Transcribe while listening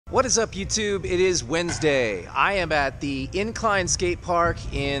What is up, YouTube? It is Wednesday. I am at the Incline skate park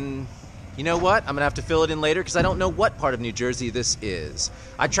in, you know what? I'm gonna have to fill it in later because I don't know what part of New Jersey this is.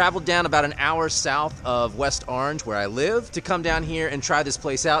 I traveled down about an hour south of West Orange, where I live, to come down here and try this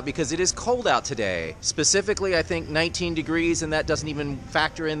place out because it is cold out today. Specifically, I think 19 degrees, and that doesn't even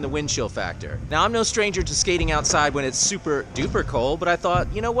factor in the wind chill factor. Now, I'm no stranger to skating outside when it's super duper cold, but I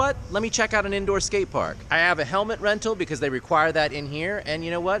thought, you know what? Let me check out an indoor skate park. I have a helmet rental because they require that in here, and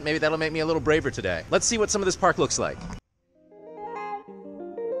you know what? Maybe that'll make me a little braver today. Let's see what some of this park looks like.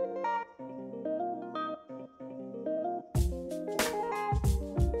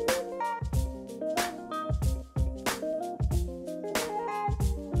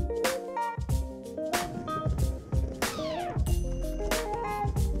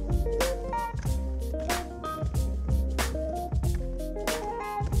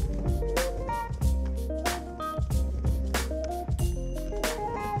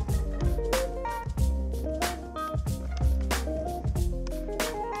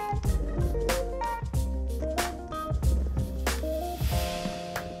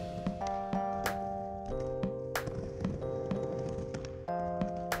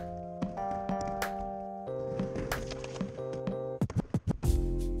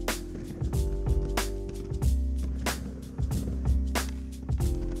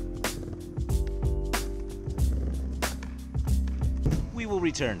 We will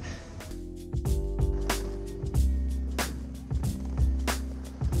return.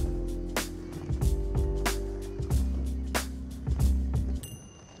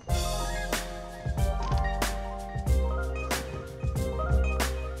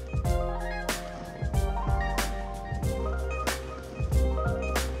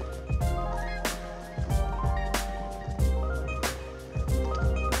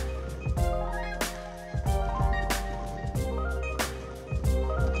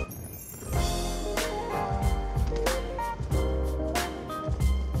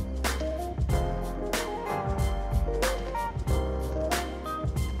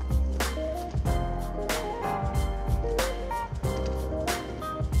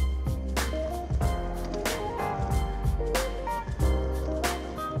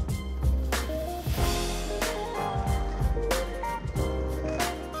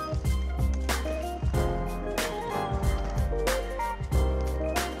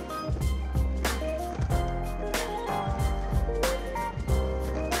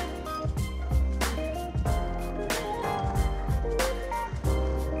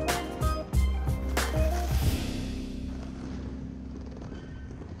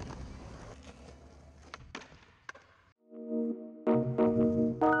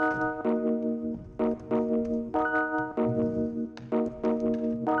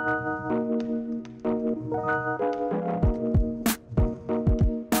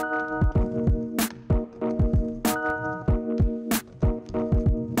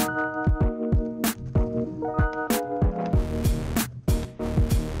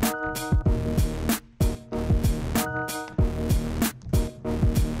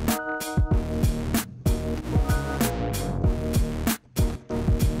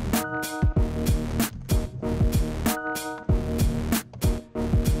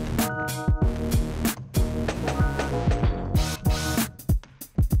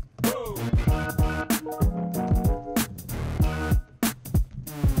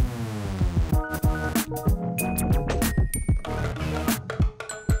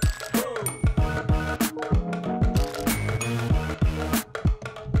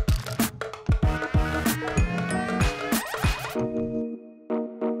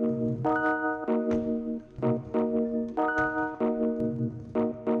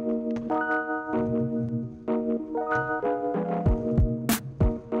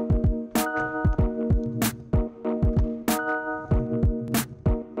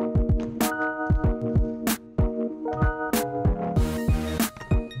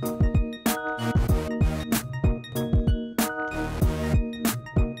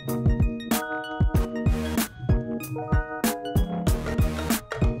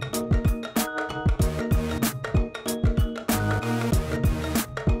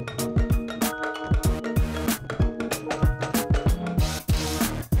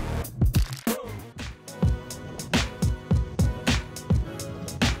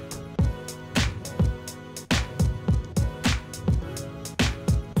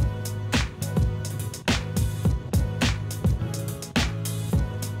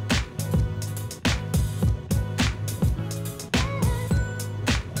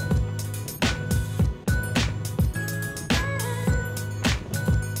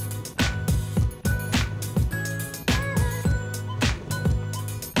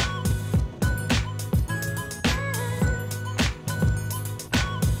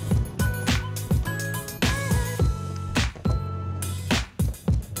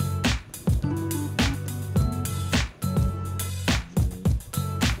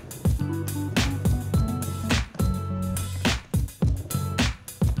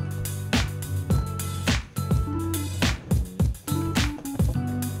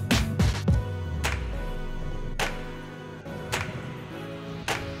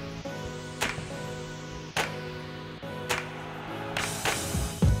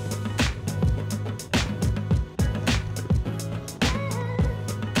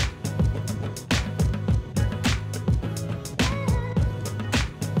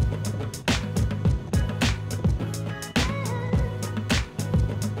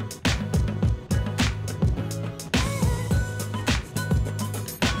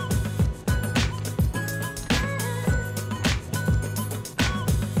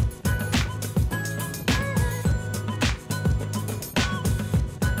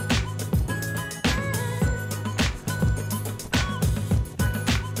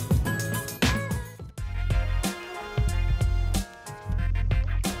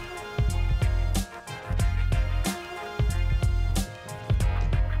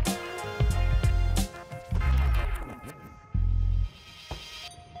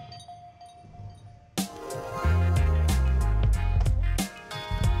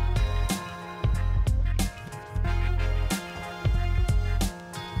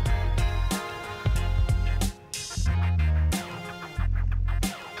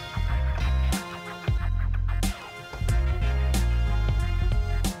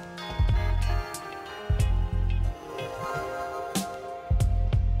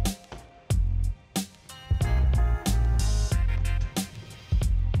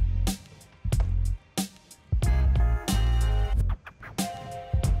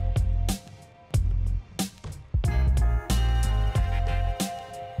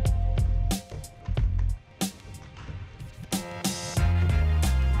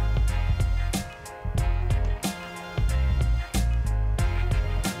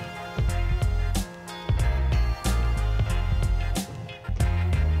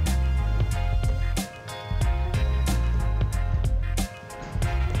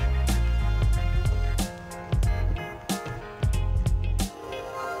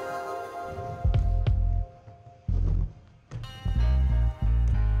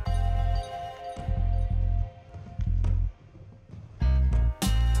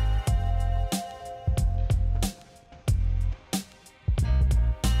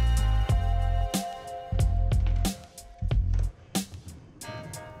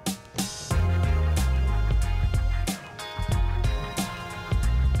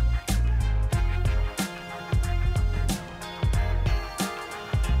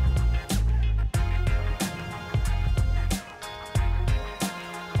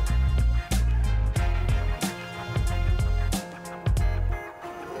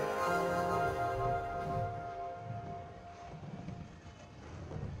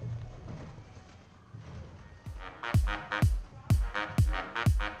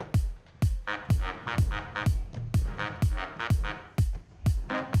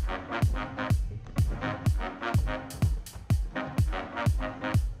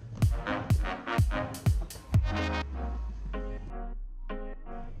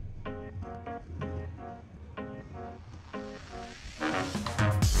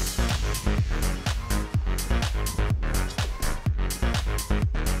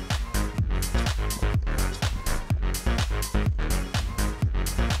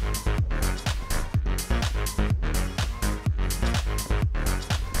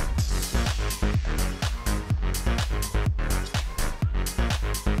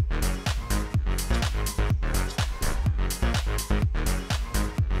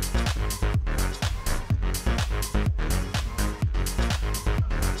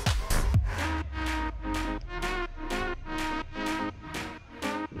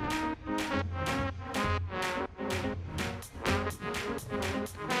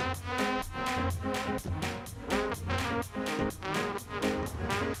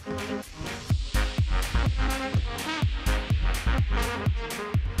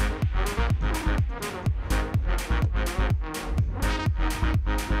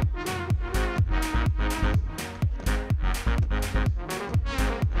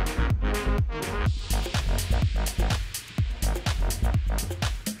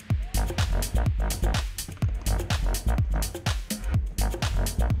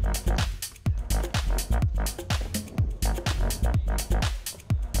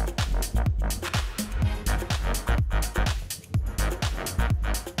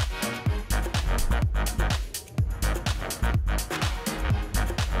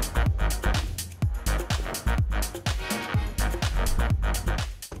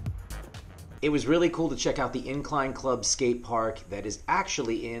 It was really cool to check out the Incline Club skate park that is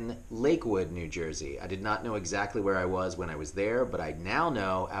actually in Lakewood, New Jersey. I did not know exactly where I was when I was there, but I now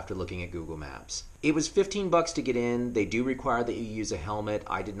know after looking at Google Maps. It was $15 to get in. They do require that you use a helmet.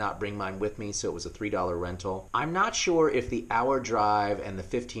 I did not bring mine with me, so it was a $3 rental. I'm not sure if the hour drive and the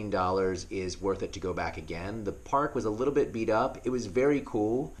 $15 is worth it to go back again. The park was a little bit beat up. It was very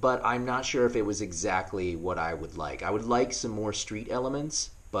cool, but I'm not sure if it was exactly what I would like. I would like some more street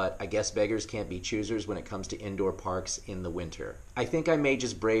elements, but I guess beggars can't be choosers when it comes to indoor parks in the winter. I think I may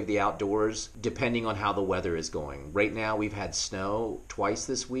just brave the outdoors depending on how the weather is going. Right now we've had snow twice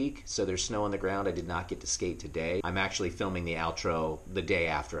this week, so there's snow on the ground. I did not get to skate today. I'm actually filming the outro the day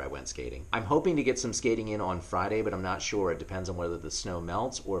after I went skating. I'm hoping to get some skating in on Friday, but I'm not sure. It depends on whether the snow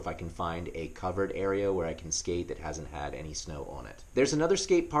melts or if I can find a covered area where I can skate that hasn't had any snow on it. There's another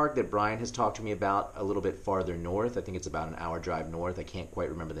skate park that Brian has talked to me about a little bit farther north. I think it's about an hour drive north. I can't quite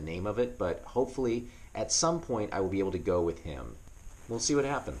remember the name of it, but hopefully at some point I will be able to go with him. We'll see what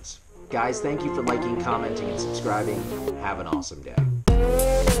happens. Guys, thank you for liking, commenting, and subscribing. Have an awesome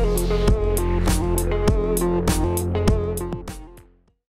day.